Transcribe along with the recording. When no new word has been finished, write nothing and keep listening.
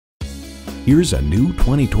Here's a new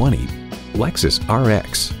 2020 Lexus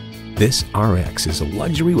RX. This RX is a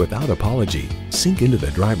luxury without apology. Sink into the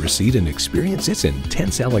driver's seat and experience its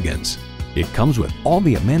intense elegance. It comes with all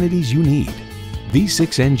the amenities you need.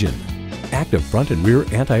 V6 engine, active front and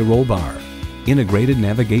rear anti-roll bar, integrated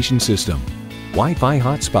navigation system, Wi-Fi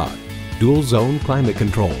hotspot, dual zone climate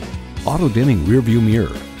control, auto-dimming rearview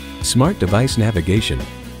mirror, smart device navigation,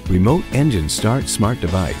 remote engine start smart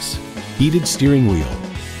device, heated steering wheel,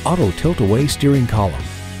 auto tilt-away steering column,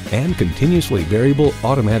 and continuously variable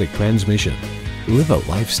automatic transmission. Live a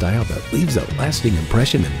lifestyle that leaves a lasting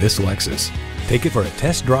impression in this Lexus. Take it for a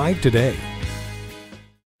test drive today.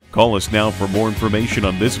 Call us now for more information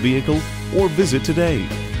on this vehicle or visit today.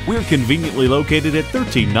 We're conveniently located at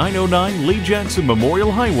 13909 Lee Jackson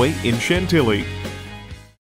Memorial Highway in Chantilly.